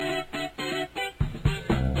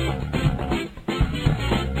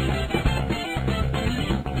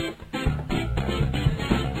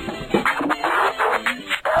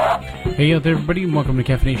Hey out there, everybody, and welcome to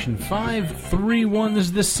CaffiNation 531. This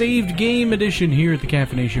is the Saved Game edition here at the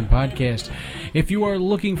CaffiNation podcast. If you are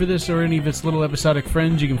looking for this or any of its little episodic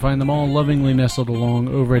friends, you can find them all lovingly nestled along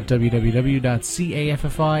over at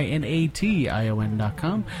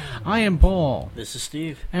www.CaffiNation.com. I am Paul. This is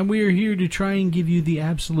Steve. And we are here to try and give you the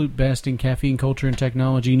absolute best in caffeine culture and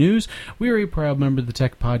technology news. We are a proud member of the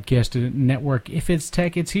Tech Podcast Network. If it's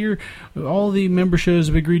tech, it's here. All the member shows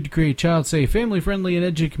have agreed to create child-safe, family-friendly, and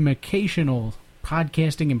educational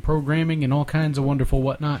podcasting and programming and all kinds of wonderful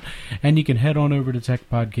whatnot. And you can head on over to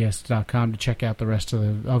techpodcasts.com to check out the rest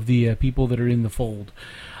of the people that are in the fold.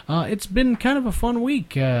 It's been kind of a fun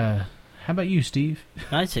week. How about you, Steve?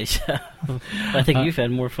 I'd say so. I think you've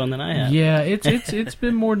had more fun than I have. Yeah, it's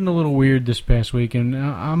been more than a little weird this past week, and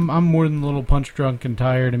I'm more than a little punch drunk and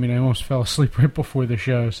tired. I mean, I almost fell asleep right before the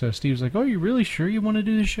show. So Steve's like, "Oh, you really sure you want to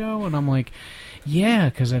do the show?" And I'm like, "Yeah,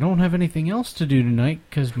 because I don't have anything else to do tonight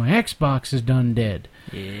because my Xbox is done dead."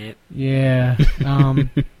 Yep. Yeah.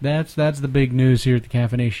 That's the big news here at the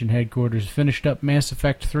CaffiNation headquarters. Finished up Mass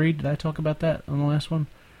Effect 3. Did I talk about that on the last one?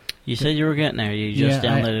 You said you were getting there. You just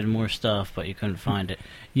downloaded more stuff, but you couldn't find it.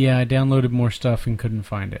 Yeah, I downloaded more stuff and couldn't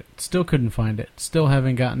find it. Still couldn't find it. Still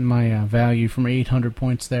haven't gotten my value from 800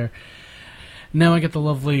 points there. Now I get the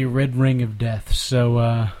lovely red ring of death.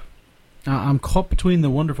 So I'm caught between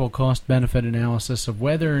the wonderful cost-benefit analysis of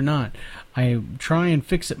whether or not I try and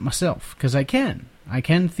fix it myself, because I can. I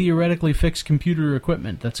can theoretically fix computer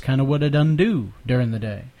equipment. That's kind of what I done do during the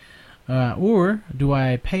day. Or do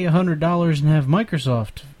I pay $100 and have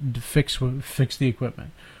Microsoft fix the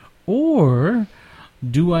equipment? Or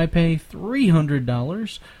do I pay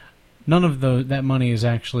 $300? None of that money is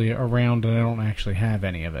actually around, and I don't actually have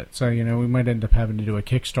any of it. So, we might end up having to do a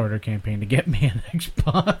Kickstarter campaign to get me an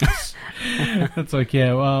Xbox. It's like,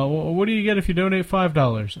 what do you get if you donate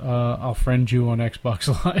 $5? I'll friend you on Xbox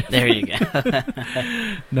Live. There you go.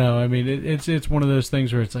 No, I mean, it's one of those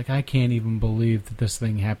things where it's like, I can't even believe that this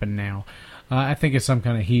thing happened now. I think it's some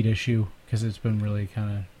kind of heat issue, because it's been really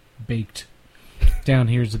kind of baked down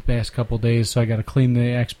here the past couple days, so I got to clean the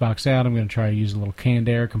Xbox out. I'm going to try to use a little canned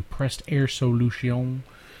air, compressed air solution,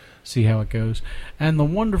 see how it goes. And the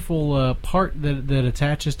wonderful part that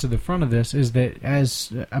attaches to the front of this is that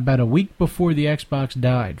as about a week before the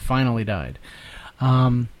Xbox finally died,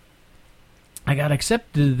 I got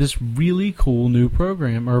accepted to this really cool new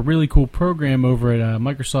program, or a really cool program over at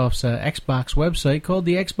Microsoft's Xbox website called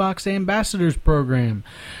the Xbox Ambassadors Program.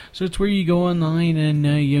 So it's where you go online and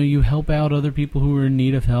you help out other people who are in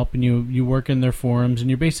need of help, and you work in their forums,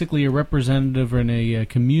 and you're basically a representative and a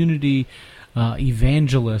community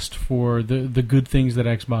evangelist for the good things that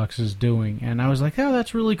Xbox is doing. And I was like, oh,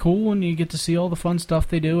 that's really cool, and you get to see all the fun stuff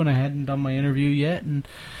they do, and I hadn't done my interview yet, and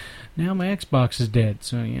now my Xbox is dead,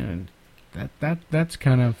 so that's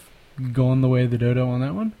kind of going the way of the dodo on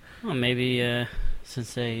that one. Well, maybe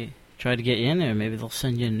since they tried to get you in there, maybe they'll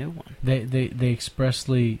send you a new one. They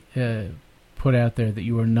expressly put out there that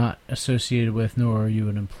you are not associated with, nor are you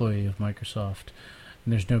an employee of Microsoft.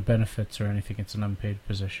 And there's no benefits or anything. It's an unpaid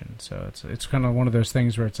position. So it's kind of one of those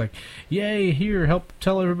things where it's like, yay, here, help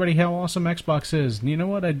tell everybody how awesome Xbox is. And you know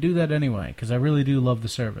what? I'd do that anyway, because I really do love the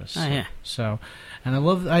service. Oh, yeah. So, and I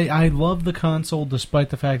love the console despite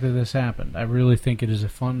the fact that this happened. I really think it is a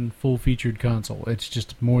fun, full-featured console. It's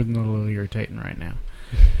just more than a little irritating right now.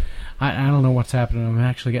 I don't know what's happening. I'm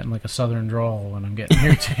actually getting like a southern drawl when I'm getting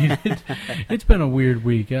irritated. It's been a weird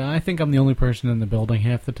week. I think I'm the only person in the building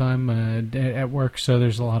half the time at work, so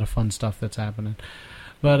there's a lot of fun stuff that's happening.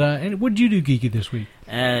 But and what did you do geeky this week?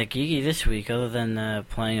 Geeky this week, other than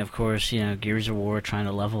playing, of course, Gears of War, trying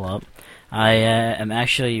to level up, I am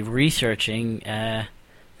actually researching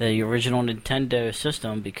the original Nintendo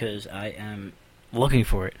system because I am looking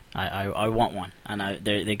for it. I want one, and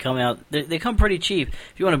they come out. They come pretty cheap.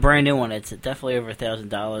 If you want a brand new one, it's definitely over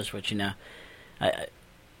 $1,000. Which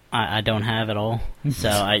I don't have at all. So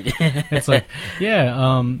it's like,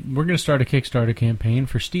 we're gonna start a Kickstarter campaign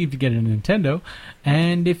for Steve to get a Nintendo,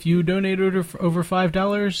 and if you donate over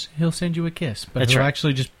 $5, he'll send you a kiss. But he'll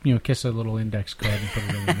actually just kiss a little index card and put it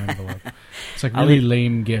in an envelope. It's like really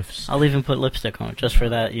lame gifts. I'll even put lipstick on it just for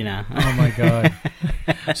that. Oh my god!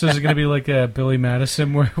 So is it gonna be like Billy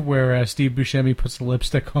Madison where Steve Buscemi puts the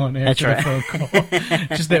lipstick on after the phone call?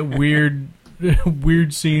 Just that weird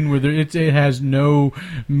scene where it has no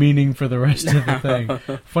meaning for the rest of the thing.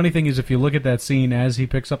 Funny thing is, if you look at that scene as he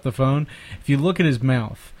picks up the phone, if you look at his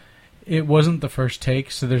mouth, it wasn't the first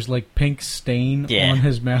take, so there's like pink stain on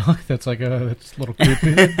his mouth. That's like that's a little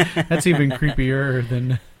creepy. That's even creepier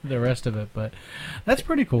than the rest of it. But that's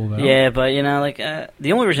pretty cool, though. Yeah, but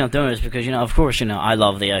the only reason I'm doing it is because of course, I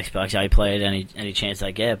love the Xbox. I play it any chance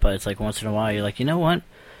I get. But it's like once in a while, you're like, you know what?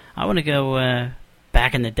 I want to go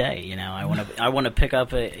back in the day. I want to pick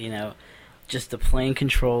up just the plain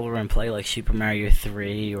controller and play like Super Mario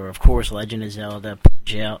 3 or of course Legend of Zelda,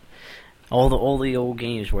 Punch Out. All the old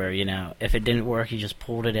games where, if it didn't work, you just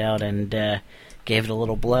pulled it out and gave it a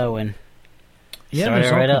little blow and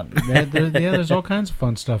started right up. There's all kinds of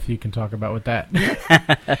fun stuff you can talk about with that.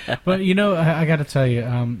 But, I got to tell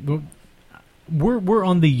you, we're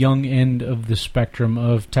on the young end of the spectrum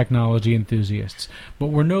of technology enthusiasts, but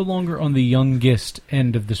we're no longer on the youngest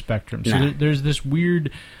end of the spectrum. So there's this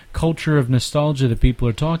weird culture of nostalgia that people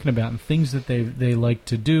are talking about and things that they like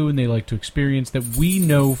to do and they like to experience that we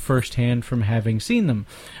know firsthand from having seen them.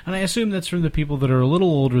 And I assume that's from the people that are a little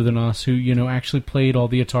older than us who, actually played all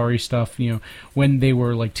the Atari stuff, when they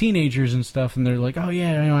were like teenagers and stuff, and they're like, oh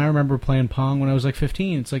yeah, I remember playing Pong when I was like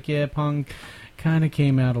 15. It's like, yeah, Pong kind of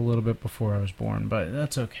came out a little bit before I was born, but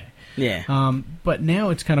that's okay. Yeah. But now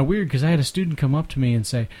it's kind of weird because I had a student come up to me and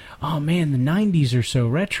say, "Oh man, the '90s are so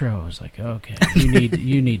retro." I was like, "Okay,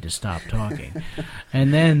 you need to stop talking."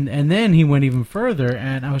 And then he went even further,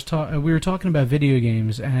 and we were talking about video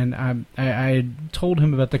games, and I told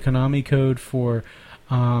him about the Konami code for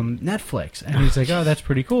Netflix, and he's like, "Oh, that's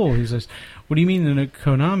pretty cool." He says, "What do you mean the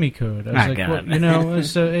Konami code?" I was like, "Well,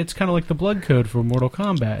 so it's kind of like the blood code for Mortal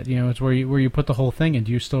Kombat. It's where you put the whole thing in.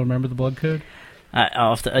 Do you still remember the blood code?" I'll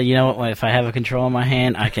have to, if I have a control in my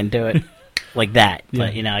hand, I can do it like that. Yeah. But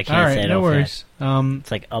I can't say it. No worries.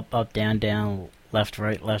 It's like up, down, left,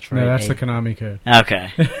 right. No, that's the Konami code.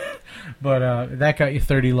 Okay. But that got you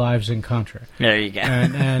 30 lives in Contra. There you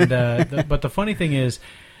go. But the funny thing is,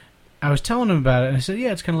 I was telling him about it, and I said,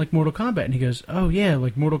 yeah, it's kind of like Mortal Kombat. And he goes, oh, yeah,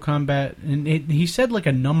 like Mortal Kombat. And he said like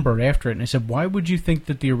a number after it. And I said, why would you think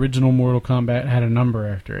that the original Mortal Kombat had a number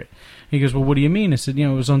after it? He goes, well, what do you mean? I said, it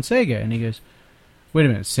was on Sega. And he goes, wait a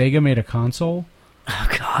minute, Sega made a console? Oh,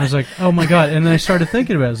 God. I was like, oh, my God. And then I started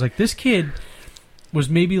thinking about it. I was like, this kid was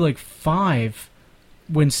maybe like 5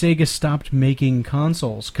 when Sega stopped making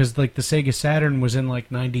consoles. Because like the Sega Saturn was in like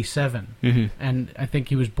 97. Mm-hmm. And I think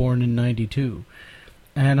he was born in 92.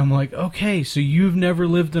 And I'm like, okay, so you've never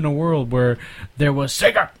lived in a world where there was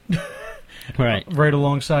Sega. Right. Right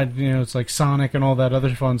alongside, it's like Sonic and all that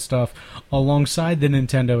other fun stuff, alongside the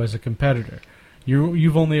Nintendo as a competitor.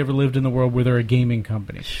 You've only ever lived in the world where they're a gaming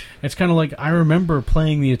company. It's kind of like, I remember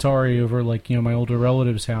playing the Atari over, like, my older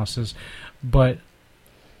relatives' houses, but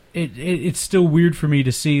it's still weird for me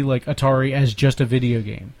to see, like, Atari as just a video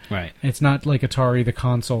game. Right. It's not like Atari the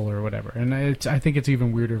console or whatever. And I think it's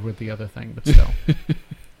even weirder with the other thing, but still.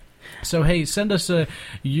 So, hey, send us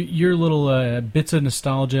your little bits of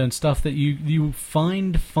nostalgia and stuff that you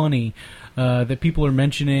find funny that people are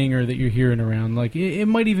mentioning or that you're hearing around. Like, it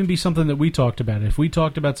might even be something that we talked about. If we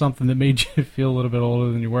talked about something that made you feel a little bit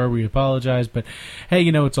older than you were, we apologize. But, hey,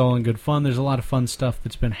 it's all in good fun. There's a lot of fun stuff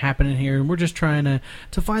that's been happening here, and we're just trying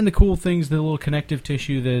to find the cool things, the little connective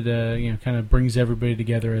tissue that kind of brings everybody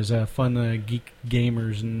together as fun geek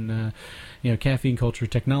gamers and caffeine culture,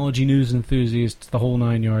 technology news enthusiasts, the whole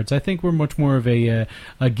 9 yards. I think we're much more of a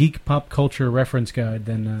geek pop culture reference guide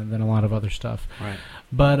than a lot of other stuff. Right.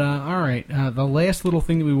 But all right, the last little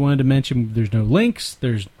thing that we wanted to mention: there's no links.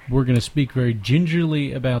 We're going to speak very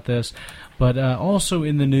gingerly about this, but also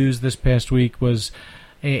in the news this past week was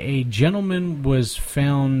a gentleman was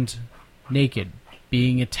found naked,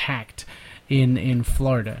 being attacked in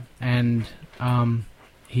Florida, and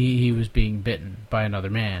he was being bitten by another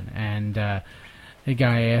man, and the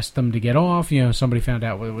guy asked them to get off. Somebody found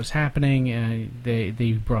out what was happening.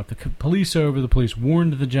 They brought the police over. The police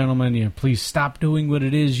warned the gentleman, please stop doing what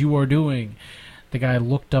it is you are doing. The guy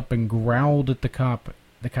looked up and growled at the cop.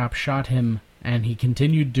 The cop shot him, and he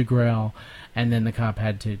continued to growl, and then the cop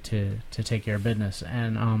had to take care of business.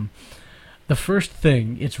 And the first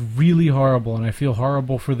thing, it's really horrible, and I feel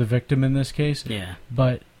horrible for the victim in this case. Yeah.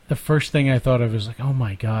 But the first thing I thought of was like, oh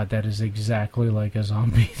my God, that is exactly like a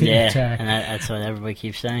zombie attack. And that's what everybody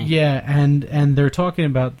keeps saying. Yeah, and they're talking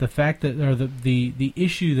about the fact that, or the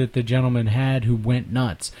issue that the gentleman had who went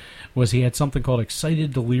nuts was he had something called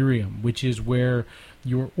excited delirium, which is where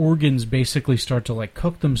your organs basically start to like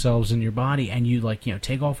cook themselves in your body, and you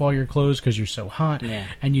take off all your clothes because you're so hot,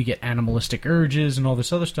 and you get animalistic urges and all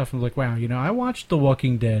this other stuff. And like, wow, I watched The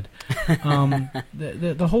Walking Dead.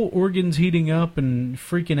 The whole organs heating up and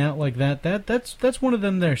freaking out like that's one of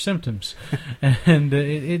them their symptoms. And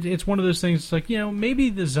it's one of those things. It's like, maybe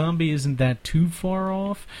the zombie isn't that too far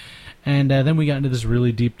off. And then we got into this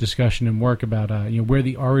really deep discussion in work about where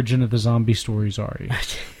the origin of the zombie stories are. And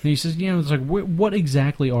he says, it's like, what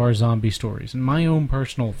exactly are zombie stories? And my own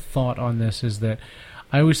personal thought on this is that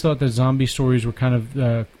I always thought that zombie stories were kind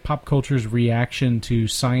of pop culture's reaction to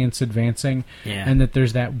science advancing, and that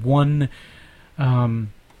there's that one.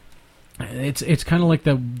 It's kind of like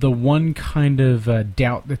the one kind of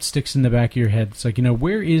doubt that sticks in the back of your head. It's like,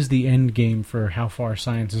 where is the end game for how far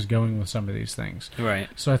science is going with some of these things? Right.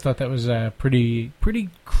 So I thought that was pretty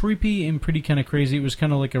creepy and pretty kind of crazy. It was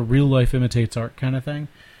kind of like a real life imitates art kind of thing.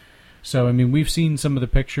 So I mean, we've seen some of the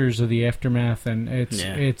pictures of the aftermath, and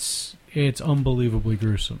it's unbelievably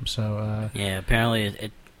gruesome. So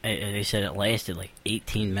apparently they said it lasted like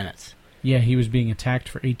 18 minutes. Yeah, he was being attacked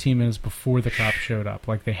for 18 minutes before the cops showed up.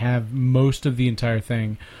 Like, they have most of the entire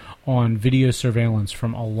thing on video surveillance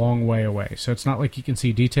from a long way away. So it's not like you can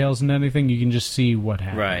see details and anything. You can just see what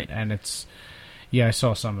happened. Right. And it's... Yeah, I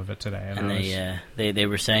saw some of it today. And they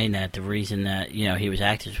were saying that the reason that, he was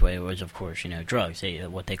acting this way was, of course, drugs.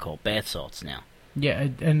 What they call bath salts now. Yeah,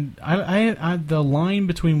 and I the line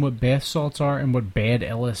between what bath salts are and what bad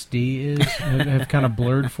LSD is have kind of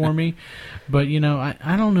blurred for me. But,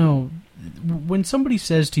 I don't know. When somebody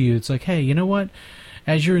says to you, it's like, hey, you know what?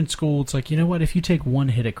 As you're in school, it's like, you know what? If you take one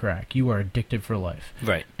hit of crack, you are addicted for life.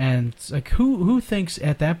 Right. And it's like, who thinks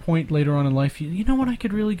at that point later on in life, you know what I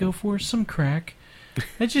could really go for? Some crack.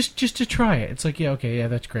 just to try it. It's like, yeah, okay, yeah,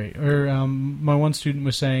 that's great. Or my one student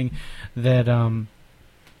was saying that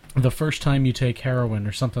the first time you take heroin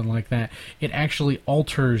or something like that, it actually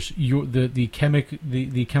alters the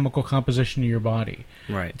chemical composition of your body.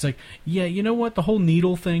 Right. It's like, yeah, you know what? The whole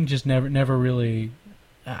needle thing just never really.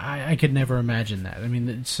 I could never imagine that. I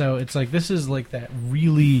mean, so it's like, this is like that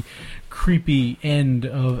really creepy end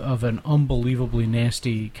of an unbelievably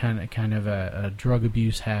nasty kind of a drug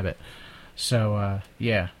abuse habit. So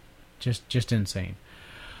yeah, just insane.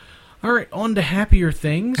 All right, on to happier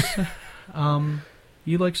things.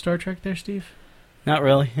 You like Star Trek there, Steve? Not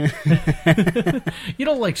really. You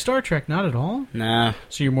don't like Star Trek, not at all? No.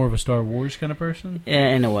 So you're more of a Star Wars kind of person? Yeah,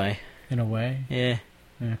 in a way. In a way? Yeah.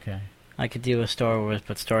 Okay. I could deal with Star Wars,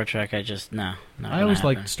 but Star Trek, no. I always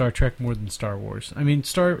liked Star Trek more than Star Wars. I mean,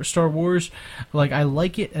 Star Wars, like, I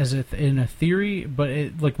like it as in a theory, but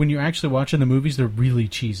like when you're actually watching the movies, they're really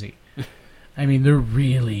cheesy. I mean, they're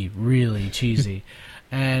really, really cheesy.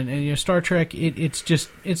 And Star Trek, it's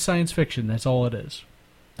science fiction. That's all it is.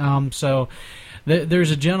 So there's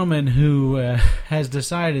a gentleman who has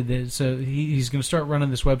decided that he's going to start running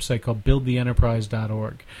this website called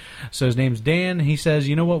buildtheenterprise.org. So his name's Dan. He says,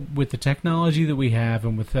 you know what, with the technology that we have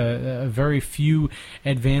and with a very few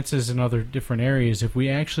advances in other different areas, if we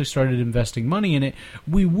actually started investing money in it,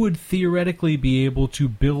 we would theoretically be able to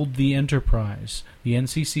build the Enterprise, the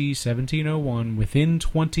NCC 1701, within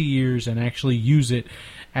 20 years and actually use it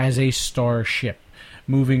as a starship,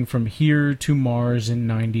 moving from here to Mars in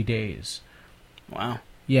 90 days. Wow.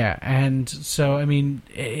 Yeah, and so, I mean,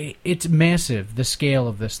 it's massive, the scale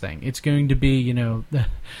of this thing. It's going to be, the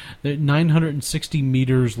 960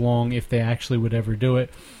 meters long if they actually would ever do it.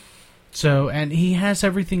 So, and he has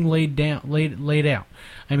everything laid out.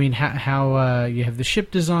 I mean, how you have the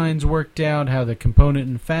ship designs worked out, how the component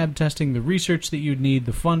and fab testing, the research that you'd need,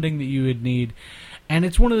 the funding that you would need. And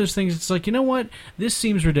it's one of those things, it's like, you know what? This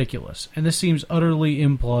seems ridiculous, and this seems utterly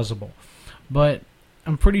implausible. But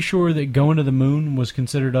I'm pretty sure that going to the moon was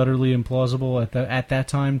considered utterly implausible at that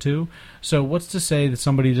time, too. So what's to say that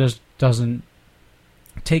somebody just doesn't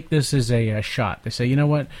take this as a shot? They say, you know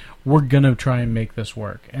what? We're going to try and make this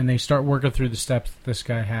work. And they start working through the steps that this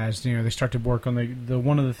guy has. They start to work on the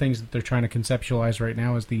one of the things that they're trying to conceptualize right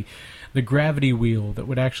now is the gravity wheel that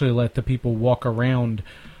would actually let the people walk around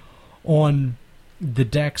on the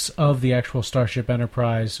decks of the actual Starship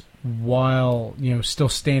Enterprise while, still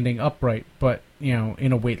standing upright, but,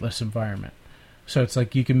 in a weightless environment. So it's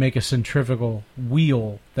like you can make a centrifugal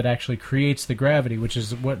wheel that actually creates the gravity, which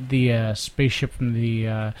is what the spaceship from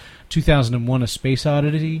the 2001 A Space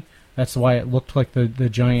Odyssey, that's why it looked like the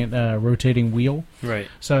giant rotating wheel. Right.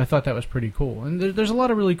 So I thought that was pretty cool. And there's a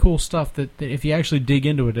lot of really cool stuff that if you actually dig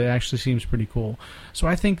into it, it actually seems pretty cool. So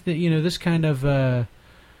I think that, this kind of...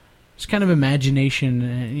 It's kind of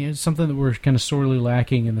imagination, something that we're kind of sorely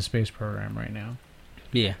lacking in the space program right now.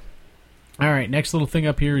 Yeah. All right, next little thing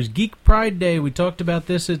up here is Geek Pride Day. We talked about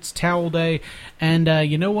this. It's Towel Day. And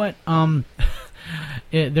you know what?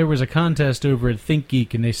 There was a contest over at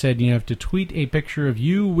ThinkGeek, and they said you have to tweet a picture of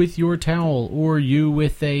you with your towel or you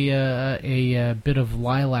with a bit of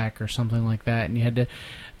lilac or something like that. And you had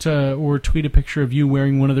or tweet a picture of you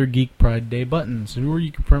wearing one of their Geek Pride Day buttons, or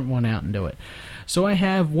you can print one out and do it. So I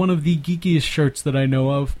have one of the geekiest shirts that I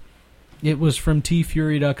know of. It was from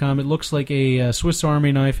tfury.com. It looks like a Swiss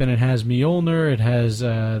Army knife, and it has Mjolnir, it has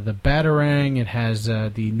the Batarang, it has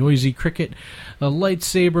the Noisy Cricket, a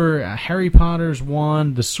lightsaber, Harry Potter's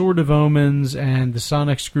wand, the Sword of Omens, and the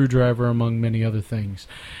Sonic Screwdriver, among many other things.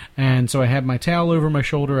 And so I had my towel over my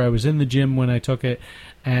shoulder. I was in the gym when I took it,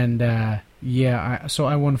 and so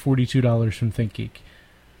I won $42 from ThinkGeek.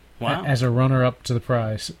 Wow. As a runner-up to the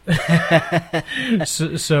prize. And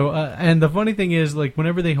the funny thing is, like,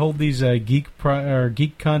 whenever they hold these geek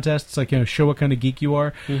contests, like, show what kind of geek you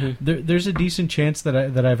are, there's a decent chance that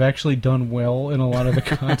I've actually done well in a lot of the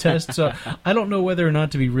contests. So I don't know whether or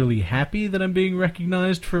not to be really happy that I'm being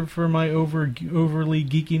recognized for my overly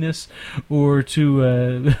geekiness, or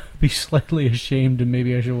to be slightly ashamed, and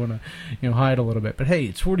maybe I should want to hide a little bit. But hey,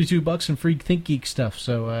 it's $42 and free ThinkGeek stuff,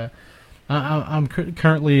 so. I'm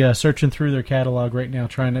currently searching through their catalog right now,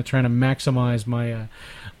 trying to maximize my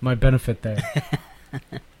benefit there.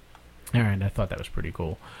 All right, I thought that was pretty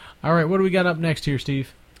cool. All right, what do we got up next here,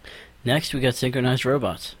 Steve? Next, we got synchronized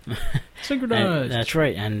robots. Synchronized. That's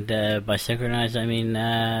right, and by synchronized, I mean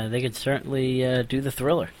they could certainly do the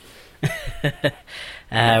thriller.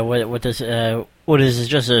 What is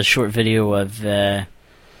just a short video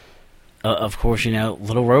of course,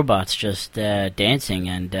 little robots just dancing,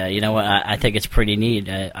 and you know what? I think it's pretty neat.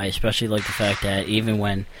 I especially like the fact that even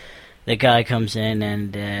when the guy comes in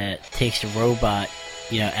and takes the robot,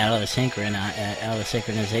 out of the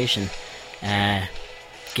synchronization,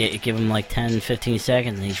 give him like 10, 15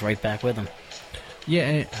 seconds, and he's right back with him.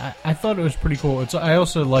 Yeah, I thought it was pretty cool. I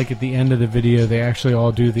also like at the end of the video, they actually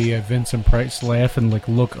all do the Vincent Price laugh and like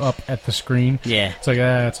look up at the screen. Yeah, it's like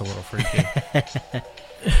that's a little freaky.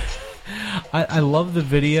 I love the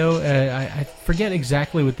video. I forget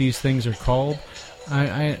exactly what these things are called.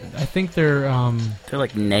 I think they're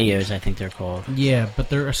like Neos, I think they're called. Yeah, but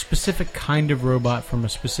they're a specific kind of robot from a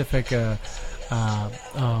specific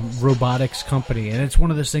robotics company, and it's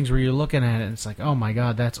one of those things where you're looking at it and it's like, oh my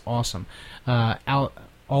god, that's awesome.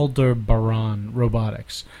 Aldebaran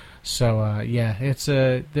Robotics. So, it's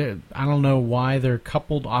I don't know why they're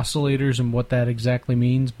coupled oscillators and what that exactly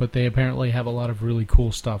means, but they apparently have a lot of really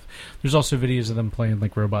cool stuff. There's also videos of them playing,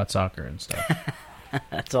 like, robot soccer and stuff.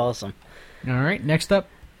 That's awesome. All right, next up.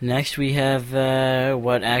 Next, we have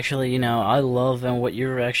what actually, I love, and what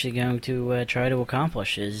you're actually going to try to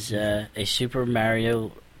accomplish is a Super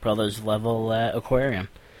Mario Brothers level aquarium,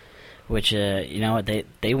 which,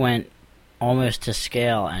 they went almost to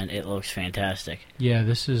scale, and it looks fantastic. Yeah,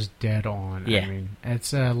 this is dead on. Yeah. I mean,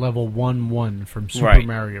 it's level 1-1 from Super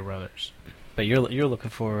Mario Brothers. But you're looking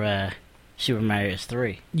for Super Mario's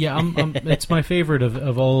 3. Yeah, it's my favorite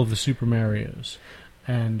of all of the Super Marios.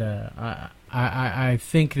 And I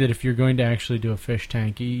think that if you're going to actually do a fish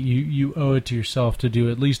tank, you owe it to yourself to do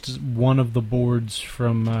at least one of the boards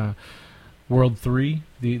from World 3,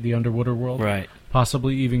 the underwater world. Right.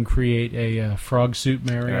 Possibly even create a frog suit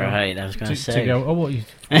Mario. Right, I was going to say. To go, of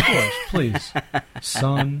course, please.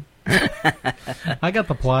 Son. I got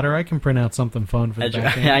the plotter. I can print out something fun for the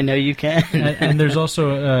back end. I know you can. and there's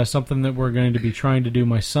also something that we're going to be trying to do.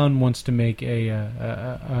 My son wants to make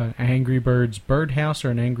a Angry Birds birdhouse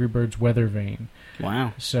or an Angry Birds weather vane.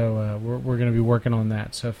 Wow. So we're going to be working on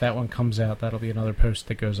that. So if that one comes out, that'll be another post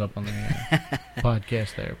that goes up on the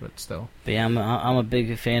podcast there. But still. But yeah, I'm a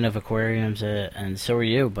big fan of aquariums, and so are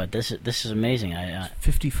you. But this is amazing.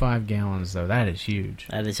 55 gallons though. That is huge.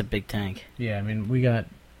 That is a big tank. Yeah, I mean we got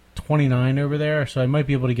 29 over there, so I might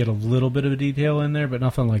be able to get a little bit of a detail in there, but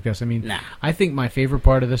nothing like this. I mean, nah. I think my favorite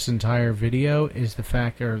part of this entire video is the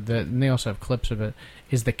fact, and they also have clips of it,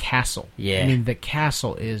 is the castle. Yeah. I mean, the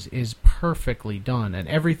castle is perfectly done, and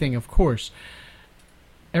everything, of course,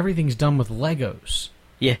 everything's done with Legos.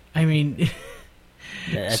 Yeah. I mean,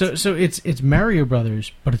 so it's Mario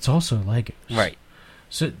Brothers, but it's also Legos. Right.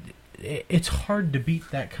 So it's hard to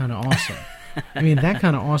beat that kind of awesome. I mean, that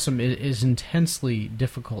kind of awesome is intensely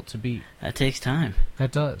difficult to beat. That takes time.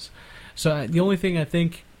 That does. So the only thing I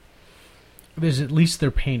think is at least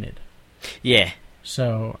they're painted. Yeah.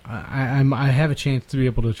 So I have a chance to be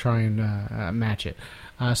able to try and match it.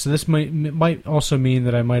 So this might also mean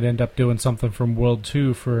that I might end up doing something from World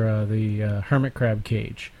 2 for the hermit crab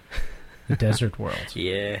cage. The desert world.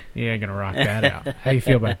 Yeah. Yeah, I'm going to rock that out. How you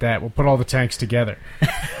feel about that? We'll put all the tanks together.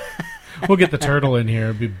 We'll get the turtle in here.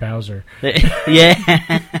 It'll be Bowser. Yeah.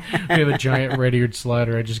 We have a giant red-eared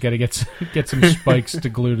slider. I just got to get some spikes to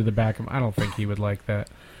glue to the back of him. I don't think he would like that.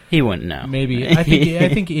 He wouldn't know. Maybe. I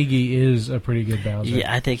think Iggy is a pretty good Bowser.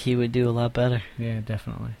 Yeah, I think he would do a lot better. Yeah,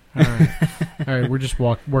 definitely. All right. We're just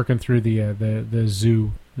working through the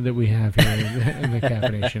zoo that we have here in the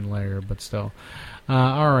CaffiNation layer, but still.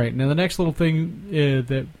 All right. Now the next little thing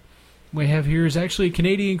that we have here is actually a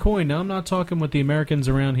Canadian coin. Now, I'm not talking what the Americans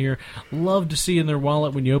around here love to see in their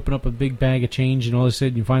wallet when you open up a big bag of change and all of a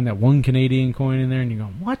sudden you find that one Canadian coin in there and you go,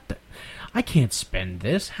 what the? I can't spend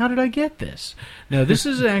this. How did I get this? Now, this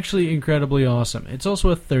is actually incredibly awesome. It's also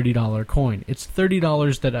a $30 coin. It's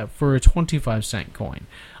 $30 for a 25-cent coin.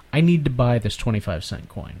 I need to buy this 25-cent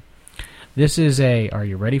coin. This is are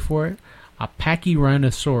you ready for it? A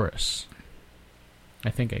Pachyrhinosaurus. I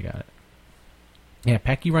think I got it. Yeah,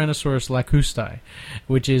 Pachyrhinosaurus lacustae,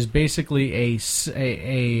 which is basically a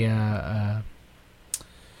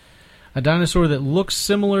dinosaur that looks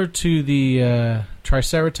similar to the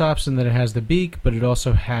Triceratops in that it has the beak, but it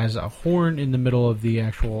also has a horn in the middle of the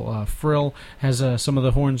actual frill, has some of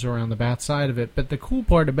the horns around the back side of it. But the cool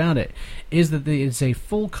part about it is that it's a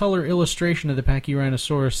full-color illustration of the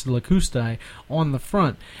Pachyrhinosaurus lacustae on the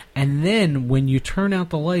front. And then when you turn out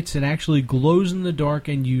the lights, it actually glows in the dark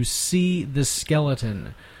and you see the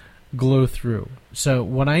skeleton glow through. So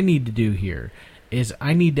what I need to do here is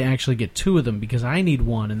I need to actually get two of them because I need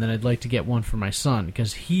one, and then I'd like to get one for my son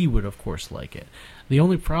because he would, of course, like it. The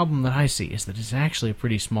only problem that I see is that it's actually a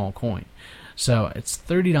pretty small coin. So it's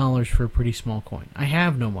 $30 for a pretty small coin. I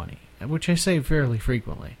have no money, which I say fairly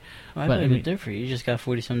frequently. Well, I beg to differ. You just got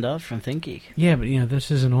 $40-some from ThinkGeek. Yeah, but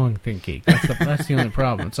this isn't on ThinkGeek. That's the only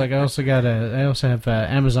problem. It's like I also have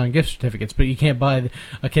Amazon gift certificates, but you can't buy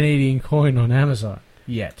a Canadian coin on Amazon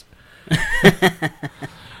yet.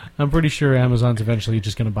 I'm pretty sure Amazon's eventually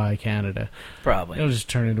just going to buy Canada. Probably. It'll just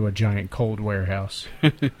turn into a giant cold warehouse.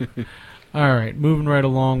 All right, moving right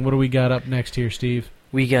along. What do we got up next here, Steve?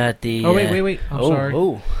 We got the... Oh, wait. I'm sorry.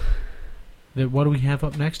 Oh. What do we have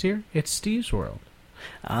up next here? It's Steve's World.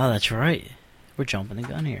 Oh, that's right. We're jumping the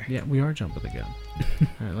gun here. Yeah, we are jumping the gun.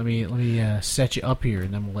 All right, let me set you up here,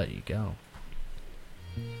 and then we'll let you go.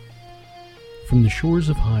 From the shores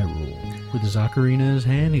of Hyrule, with his ocarina in his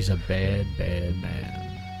hand, he's a bad, bad man.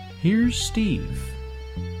 Here's Steve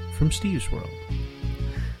from Steve's World.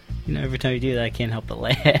 Every time you do that, I can't help but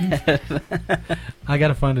laugh. I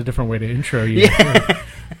gotta find a different way to intro you. Yeah.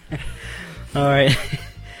 All right.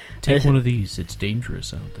 Take one of these. It's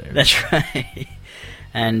dangerous out there. That's right.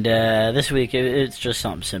 And this week, it's just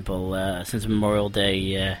something simple. Since Memorial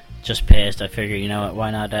Day just passed, I figure, you know what,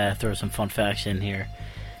 why not throw some fun facts in here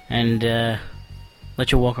and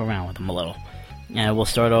let you walk around with them a little. We'll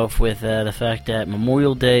start off with the fact that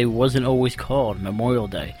Memorial Day wasn't always called Memorial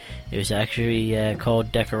Day. It was actually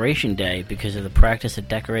called Decoration Day because of the practice of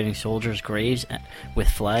decorating soldiers' graves with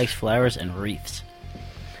flags, flowers, and wreaths.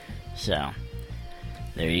 So,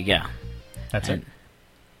 there you go. That's it?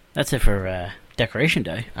 That's it for Decoration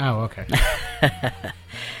Day. Oh, okay.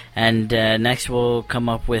 And next we'll come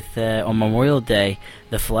up with, on Memorial Day,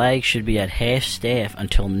 the flag should be at half staff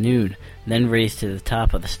until noon, then raised to the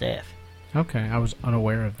top of the staff. Okay, I was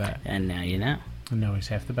unaware of that. And now you know. And now he's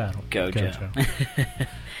half the battle. Go Joe.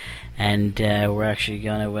 And we're actually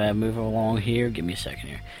going to move along here. Give me a second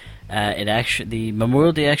here. The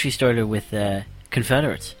Memorial Day actually started with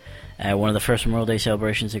Confederates. One of the first Memorial Day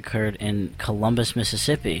celebrations occurred in Columbus,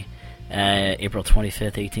 Mississippi, April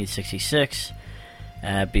 25th, 1866.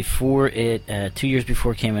 2 years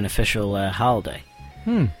before it became an official holiday.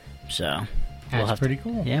 So that's pretty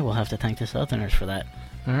cool. Yeah, we'll have to thank the Southerners for that.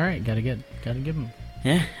 All right, gotta give them.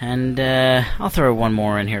 Yeah, and I'll throw one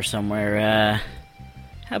more in here somewhere.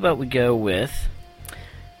 How about we go with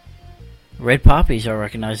red poppies are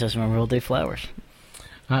recognized as Memorial Day flowers.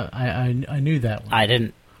 I knew that one. I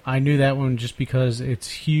didn't. I knew that one just because it's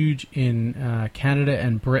huge in Canada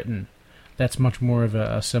and Britain. That's much more of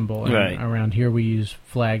a symbol. And right. Around here we use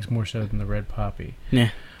flags more so than the red poppy. Yeah.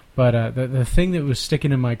 But the thing that was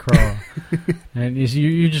sticking in my craw, and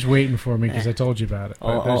you're just waiting for me because I told you about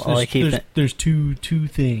it. There's two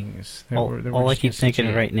things. All I keep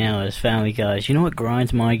thinking right now is Family Guys. You know what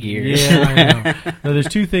grinds my gears? Yeah, I know. No, there's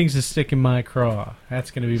two things that stick in my craw.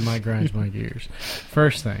 That's going to be my grinds my gears.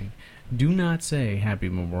 First thing, do not say Happy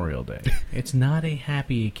Memorial Day. It's not a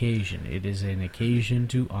happy occasion. It is an occasion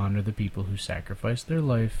to honor the people who sacrificed their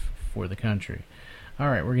life for the country. All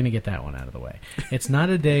right, we're going to get that one out of the way. It's not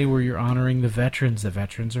a day where you're honoring the veterans. The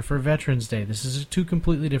veterans are for Veterans Day. This is two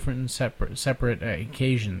completely different and separate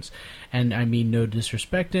occasions. And I mean no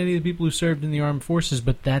disrespect to any of the people who served in the armed forces,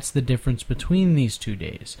 but that's the difference between these 2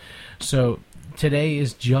 days. So today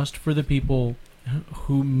is just for the people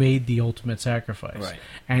who made the ultimate sacrifice. Right.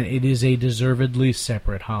 And it is a deservedly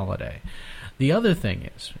separate holiday. The other thing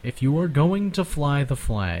is, if you are going to fly the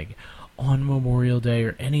flag on Memorial Day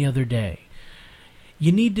or any other day,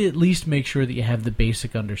 you need to at least make sure that you have the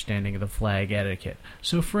basic understanding of the flag etiquette.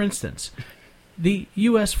 So, for instance, the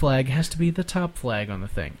U.S. flag has to be the top flag on the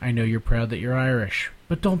thing. I know you're proud that you're Irish,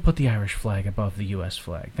 but don't put the Irish flag above the U.S.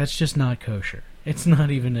 flag. That's just not kosher. It's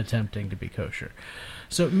not even attempting to be kosher.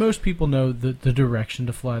 So most people know the direction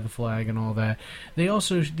to fly the flag and all that. They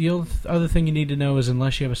also, the other thing you need to know is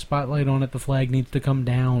unless you have a spotlight on it, the flag needs to come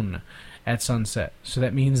down at sunset. So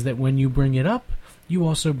that means that when you bring it up, you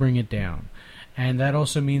also bring it down. And that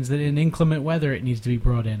also means that in inclement weather, it needs to be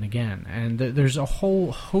brought in again. And there's a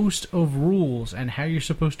whole host of rules and how you're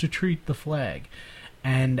supposed to treat the flag.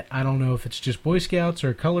 And I don't know if it's just Boy Scouts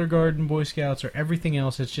or Color Guard and Boy Scouts or everything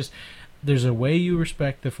else. It's just there's a way you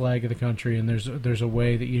respect the flag of the country, and there's a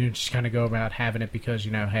way that you just kind of go about having it because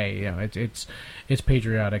hey, it's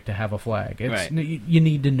patriotic to have a flag. Right. You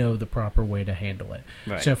need to know the proper way to handle it.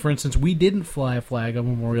 Right. So, for instance, we didn't fly a flag on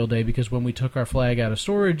Memorial Day because when we took our flag out of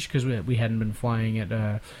storage, because we hadn't been flying it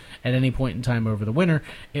at any point in time over the winter,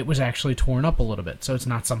 it was actually torn up a little bit. So it's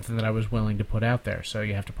not something that I was willing to put out there. So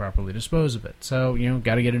you have to properly dispose of it. So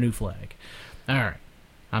got to get a new flag. All right.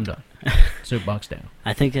 I'm done. Soapbox down.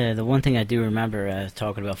 I think the one thing I do remember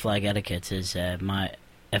talking about flag etiquettes is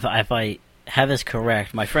if I have this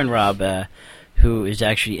correct, my friend Rob, who is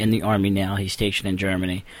actually in the Army now, he's stationed in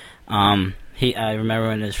Germany. I remember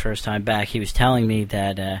when his first time back, he was telling me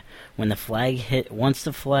that when once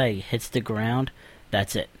the flag hits the ground,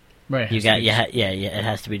 that's it. Right. It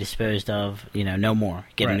has to be disposed of. No more.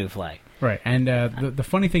 Get a new flag. Right, and the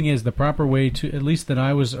funny thing is, the proper way to, at least that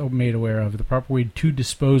I was made aware of, the proper way to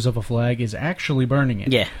dispose of a flag is actually burning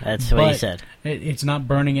it. Yeah, that's what he said. It's not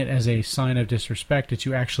burning it as a sign of disrespect. It's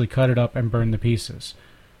you actually cut it up and burn the pieces.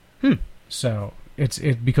 So it's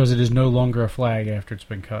because it is no longer a flag after it's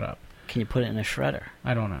been cut up. Can you put it in a shredder?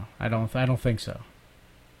 I don't know. I don't think so.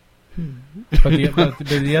 But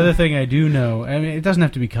the other thing I do know, I mean, it doesn't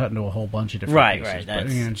have to be cut into a whole bunch of different pieces. Right. But,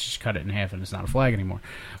 just cut it in half and it's not a flag anymore.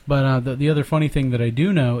 But the other funny thing that I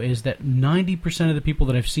do know is that 90% of the people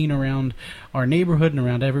that I've seen around our neighborhood and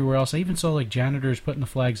around everywhere else, I even saw janitors putting the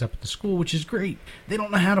flags up at the school, which is great. They don't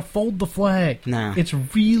know how to fold the flag. No. It's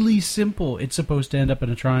really simple. It's supposed to end up in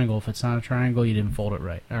a triangle. If it's not a triangle, you didn't fold it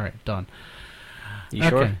right. All right, done. You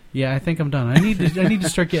sure? Okay. Yeah, I think I'm done. I need to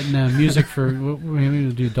start getting music for. Maybe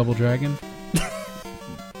we'll do Double Dragon.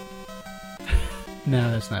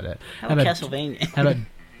 No, that's not it. How about Castlevania?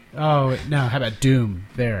 How about Doom?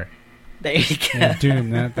 There you go. Yeah,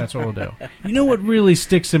 Doom. That's what we'll do. You know what really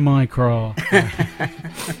sticks in my craw?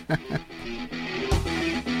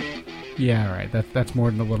 Yeah, all right. That's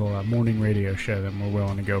more than a little morning radio show that we're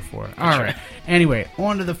willing to go for. All right. Anyway,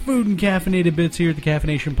 on to the food and caffeinated bits here at the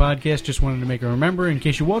CaffiNation podcast. Just wanted to make a remember in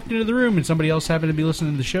case you walked into the room and somebody else happened to be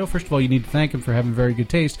listening to the show. First of all, you need to thank them for having very good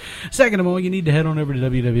taste. Second of all, you need to head on over to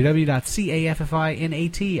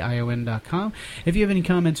www.CaffiNation.com. If you have any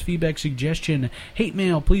comments, feedback, suggestion, hate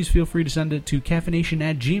mail, please feel free to send it to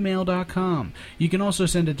CaffiNation@gmail.com. You can also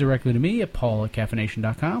send it directly to me at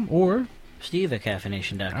Paul@CaffiNation.com or Steve at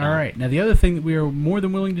CaffiNation.com. All right. Now, the other thing that we are more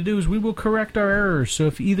than willing to do is we will correct our errors. So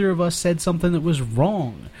if either of us said something that was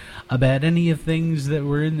wrong about any of things that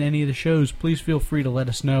were in any of the shows, please feel free to let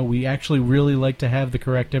us know. We actually really like to have the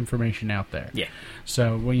correct information out there. Yeah.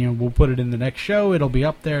 So we'll put it in the next show. It'll be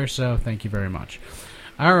up there. So thank you very much.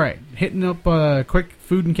 All right. Hitting up quick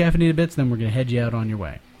food and caffeinated bits, then we're going to head you out on your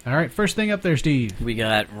way. All right, first thing up there, Steve. We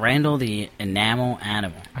got Randall the Enamel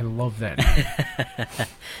Animal. I love that.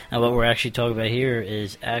 Now, what we're actually talking about here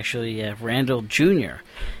is actually Randall Jr.,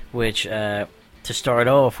 which, to start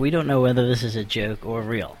off, we don't know whether this is a joke or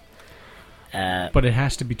real. But it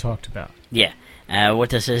has to be talked about. Yeah. What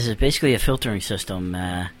this is basically a filtering system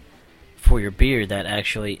for your beer that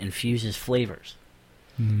actually infuses flavors.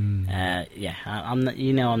 Yeah, I'm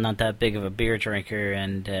not that big of a beer drinker,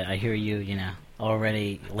 and I hear you,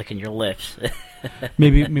 already licking your lips.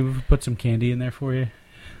 maybe we put some candy in there for you.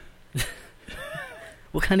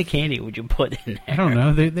 What kind of candy would you put in there? I don't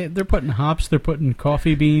know. They're putting hops. They're putting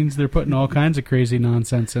coffee beans. They're putting all kinds of crazy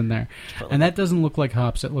nonsense in there. And that doesn't look like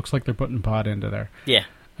hops. It looks like they're putting pot into there. Yeah.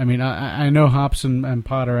 I mean, I know hops and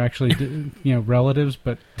pot are actually relatives,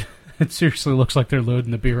 but it seriously looks like they're loading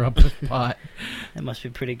the beer up with pot. That must be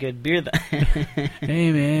pretty good beer, though.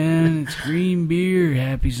 Hey, man, it's green beer.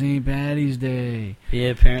 Happy St. Patty's Day. Yeah,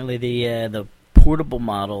 apparently the portable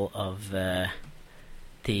model of the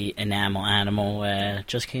Enamel Animal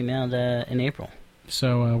just came out in April.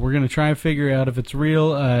 So we're going to try and figure out if it's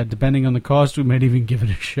real. Depending on the cost, we might even give it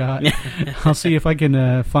a shot. I'll see if I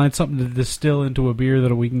can find something to distill into a beer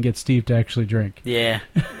that we can get Steve to actually drink. Yeah.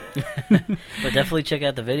 But definitely check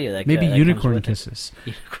out the video. Maybe unicorn kisses.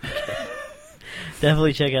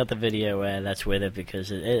 Definitely check out the video that's with it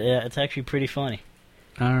because it's actually pretty funny.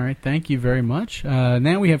 All right, thank you very much.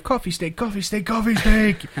 Now we have coffee steak. Steve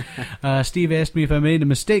asked me if I made a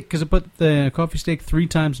mistake because I put the coffee steak 3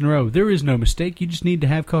 times in a row. There is no mistake. You just need to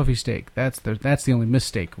have coffee steak. That's the only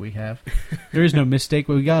mistake we have. There is no mistake,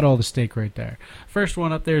 but we got all the steak right there. First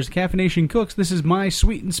one up there is CaffiNation Cooks. This is my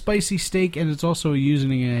sweet and spicy steak, and it's also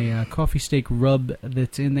using a coffee steak rub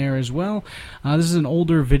that's in there as well. This is an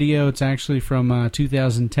older video. It's actually from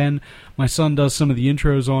 2010. My son does some of the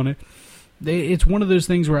intros on it. It's one of those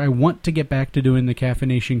things where I want to get back to doing the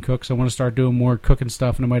CaffiNation Cooks. I want to start doing more cooking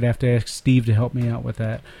stuff, and I might have to ask Steve to help me out with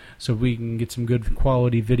that so we can get some good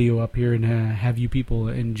quality video up here and have you people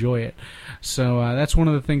enjoy it. So that's one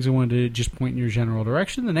of the things I wanted to just point in your general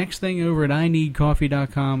direction. The next thing over at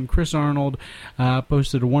ineedcoffee.com, Chris Arnold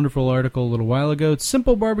posted a wonderful article a little while ago. It's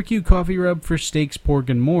simple barbecue coffee rub for steaks, pork,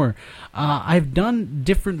 and more. I've done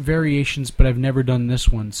different variations, but I've never done this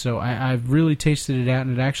one. So I've really tasted it out,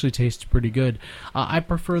 and it actually tastes pretty good. I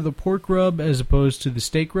prefer the pork rub as opposed to the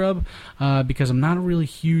steak rub because I'm not a really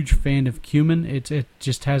huge fan of cumin. It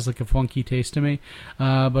just has like a funky taste to me.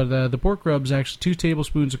 But the pork rub is actually 2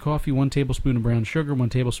 tablespoons of coffee, 1 tablespoon of brown sugar, 1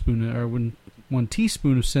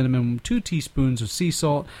 teaspoon of cinnamon, 2 teaspoons of sea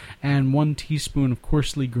salt, and 1 teaspoon of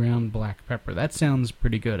coarsely ground black pepper. That sounds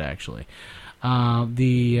pretty good, actually.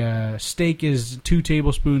 The steak is 2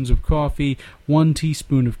 tablespoons of coffee, 1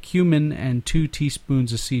 teaspoon of cumin, and 2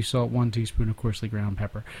 teaspoons of sea salt, 1 teaspoon of coarsely ground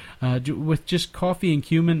pepper. With just coffee and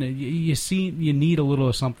cumin, you need a little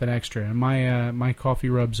of something extra. And my coffee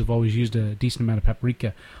rubs have always used a decent amount of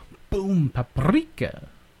paprika. Boom, paprika.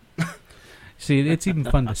 See, it's even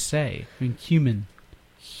fun to say. I mean, cumin.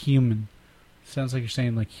 Sounds like you're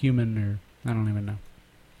saying like human, or I don't even know.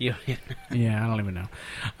 Yeah, I don't even know.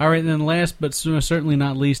 All right, and then last but certainly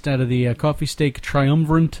not least, out of the coffee steak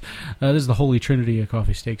triumvirate, this is the holy trinity of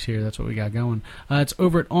coffee steaks here. That's what we got going. It's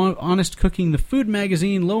over at Honest Cooking, the food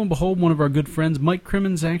magazine. Lo and behold, one of our good friends, Mike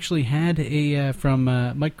Crimmins, actually had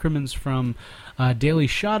Mike Crimmins from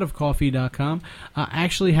DailyShotOfCoffee.com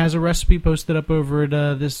actually has a recipe posted up over at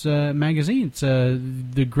this magazine. It's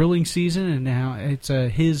the grilling season, and now it's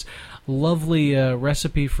his lovely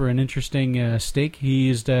recipe for an interesting steak. He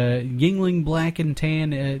used Yingling Black and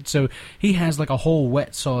Tan, so he has like a whole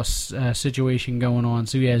wet sauce situation going on.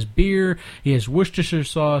 So he has beer, he has Worcestershire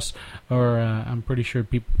sauce, or I'm pretty sure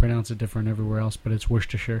people pronounce it different everywhere else, but it's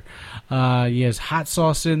Worcestershire. He has hot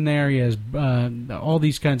sauce in there. He has all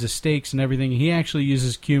these kinds of steaks and everything. He actually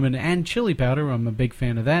uses cumin and chili powder. I'm a big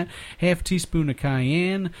fan of that. Half teaspoon of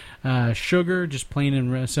cayenne, sugar, just plain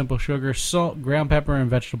and simple sugar, salt, ground pepper, and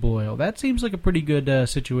vegetable oil. That seems like a pretty good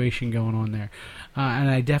situation going on there. And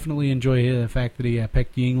I definitely enjoy the fact that he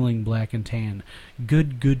picked Yingling Black and Tan.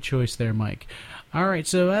 Good choice there, Mike. All right,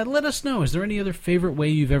 so let us know. Is there any other favorite way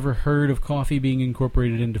you've ever heard of coffee being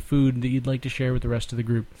incorporated into food that you'd like to share with the rest of the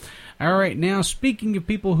group? All right, now speaking of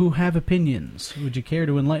people who have opinions, would you care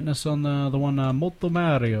to enlighten us on the one Molto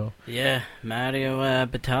Mario? Yeah, Mario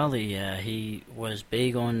Batali. He was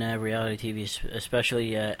big on reality TV,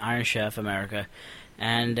 especially Iron Chef America,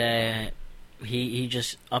 and he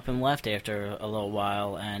just up and left after a little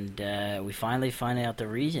while, and we finally find out the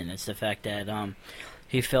reason. It's the fact that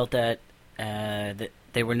he felt that that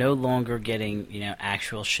they were no longer getting,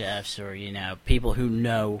 actual chefs or, people who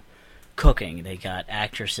know cooking. They got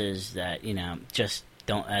actresses that, just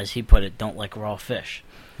don't, as he put it, don't like raw fish.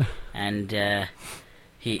 And the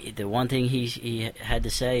one thing he had to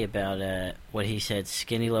say about what he said,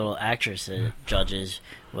 skinny little actress judges,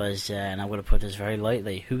 was, and I'm going to put this very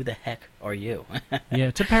lightly, who the heck are you? Yeah,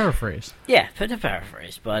 to paraphrase. Yeah, to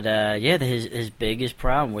paraphrase. But, his biggest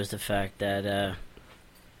problem was the fact that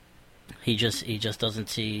he just doesn't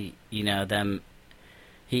see, them.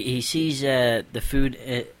 He sees the food.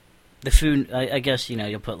 I guess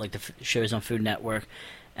you'll put like the shows on Food Network,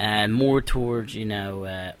 and more towards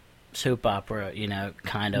soap opera,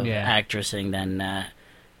 kind of actressing than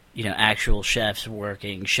actual chefs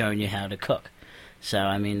working, showing you how to cook. So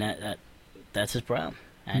I mean that's his problem.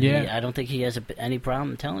 And I don't think he has any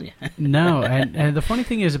problem telling you. No, and the funny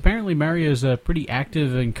thing is, apparently Mario's pretty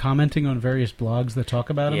active in commenting on various blogs that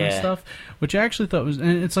talk about him and stuff, which I actually thought was,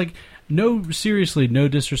 and it's like, no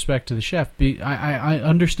disrespect to the chef. I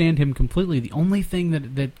understand him completely. The only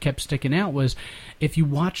thing that kept sticking out was, if you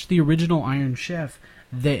watch the original Iron Chef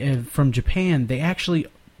from Japan, they actually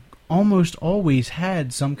almost always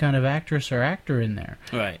had some kind of actress or actor in there.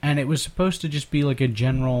 Right. And it was supposed to just be like a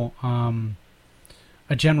general... how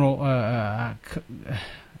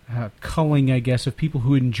culling, I guess, of people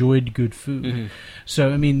who enjoyed good food. Mm-hmm.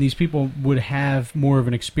 So, I mean, these people would have more of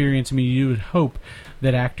an experience. I mean, you would hope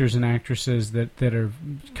that actors and actresses that are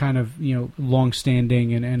kind of,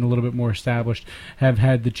 long-standing and a little bit more established have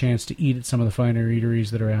had the chance to eat at some of the finer eateries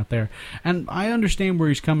that are out there. And I understand where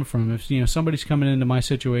he's coming from. If, somebody's coming into my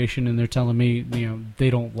situation and they're telling me, they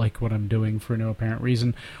don't like what I'm doing for no apparent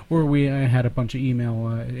reason, or I had a bunch of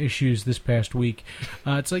email issues this past week,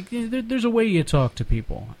 it's like, there's a way you talk to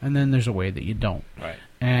people, and then there's a way that you don't. Right.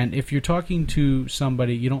 And if you're talking to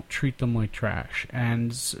somebody, you don't treat them like trash.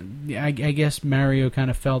 And I guess Mario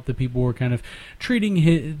kind of felt that people were kind of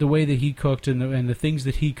treating the way that he cooked and the things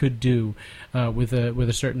that he could do with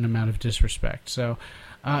a certain amount of disrespect. So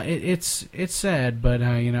it's sad, but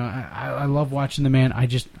I love watching the man.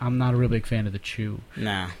 I'm not a real big fan of the chew.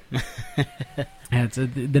 No. And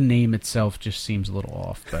the name itself just seems a little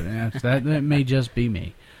off, but that may just be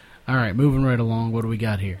me. All right, moving right along. What do we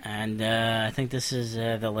got here? And I think this is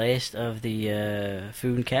the last of the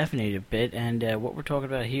food and caffeinated bit. And what we're talking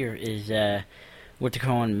about here is what they're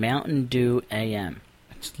calling Mountain Dew AM.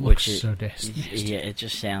 It looks so nasty. Yeah, it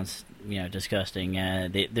just sounds disgusting.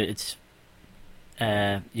 It's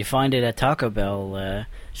you find it at Taco Bell,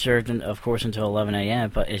 served, of course, until 11 a.m.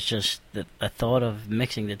 But it's just the thought of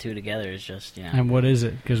mixing the two together is just And what is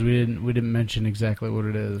it? Because we didn't mention exactly what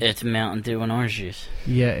it is. It's Mountain Dew and orange juice.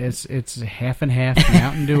 Yeah, it's half and half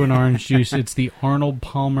Mountain Dew and orange juice. It's the Arnold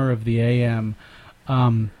Palmer of the AM.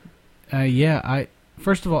 First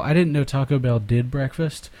of all, I didn't know Taco Bell did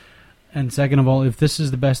breakfast. And second of all, if this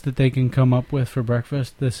is the best that they can come up with for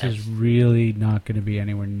breakfast, this is really not going to be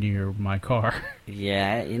anywhere near my car.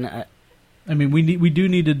 Yeah, I mean, we do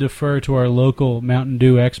need to defer to our local Mountain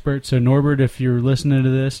Dew expert. So, Norbert, if you're listening to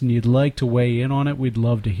this and you'd like to weigh in on it, we'd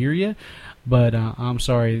love to hear you. But I'm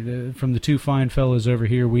sorry, from the two fine fellows over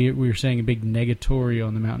here, we were saying a big negatory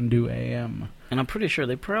on the Mountain Dew AM. And I'm pretty sure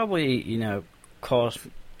they probably, cost,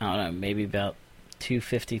 I don't know, maybe about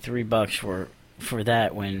 $2.50, $3 for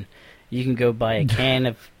that when you can go buy a can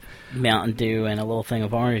of Mountain Dew and a little thing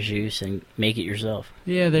of orange juice and make it yourself.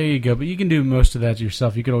 Yeah, there you go. But you can do most of that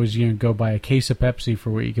yourself. You could always go buy a case of Pepsi for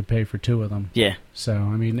what you could pay for two of them. Yeah. So,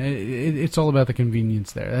 I mean, it's all about the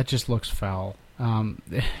convenience there. That just looks foul.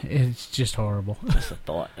 It's just horrible. Just a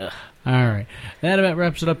thought. Ugh. All right. That about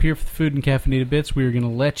wraps it up here for the Food and Caffeinated Bits. We are going to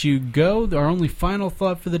let you go. Our only final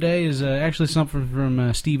thought for the day is actually something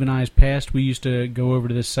from Steve and I's past. We used to go over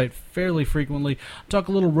to this site fairly frequently, talk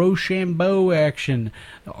a little Rochambeau action,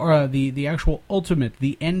 or the actual ultimate,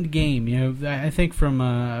 the end game. I think from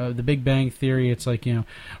the Big Bang Theory, it's like,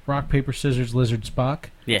 rock, paper, scissors, lizard, Spock.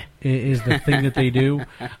 Yeah. Is the thing that they do.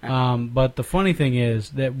 But the funny thing is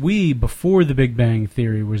that before the Big Bang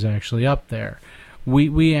Theory was actually up there,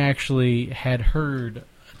 we actually had heard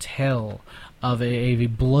tell of a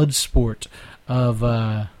blood sport of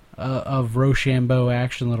Rochambeau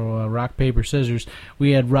action, little rock, paper, scissors.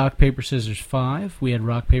 We had rock, paper, scissors 5. We had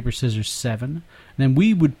rock, paper, scissors 7. And then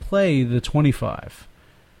we would play the 25.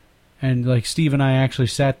 And like Steve and I actually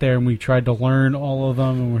sat there and we tried to learn all of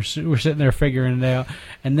them, and we're sitting there figuring it out.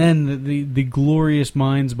 And then the glorious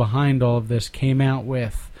minds behind all of this came out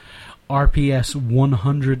with RPS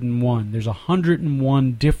 101. There's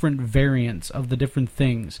 101 different variants of the different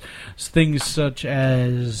things. Things such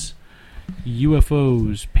as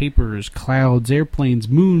UFOs, papers, clouds, airplanes,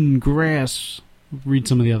 moon, grass. Read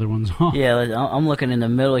some of the other ones. Huh? Yeah, I'm looking in the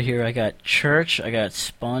middle here. I got church, I got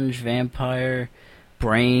sponge, vampire,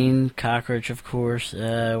 brain, cockroach, of course. What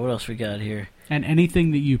else we got here? And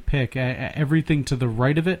anything that you pick, everything to the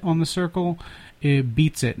right of it on the circle, it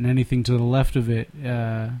beats it, and anything to the left of it,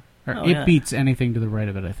 beats anything to the right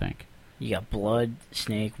of it, I think. You got blood,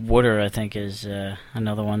 snake, water, I think, is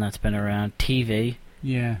another one that's been around. TV.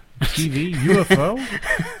 Yeah. TV? UFO?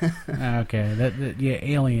 Okay.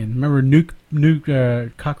 Alien. Remember,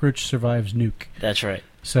 nuke, cockroach survives nuke. That's right.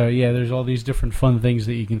 So, yeah, there's all these different fun things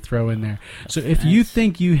that you can throw in there. So if you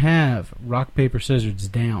think you have rock, paper, scissors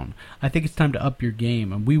down, I think it's time to up your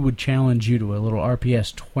game, and we would challenge you to a little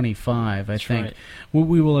RPS 25, I think. Right.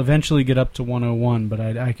 We will eventually get up to 101, but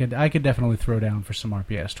I could definitely throw down for some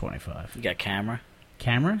RPS 25. You got camera?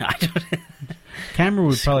 Camera? I don't Camera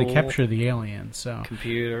would probably capture the alien. So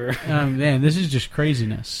computer. Man, this is just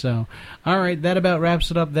craziness. So, all right, that about wraps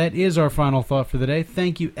it up. That is our final thought for the day.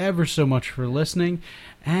 Thank you ever so much for listening,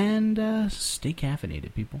 and stay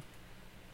caffeinated, people.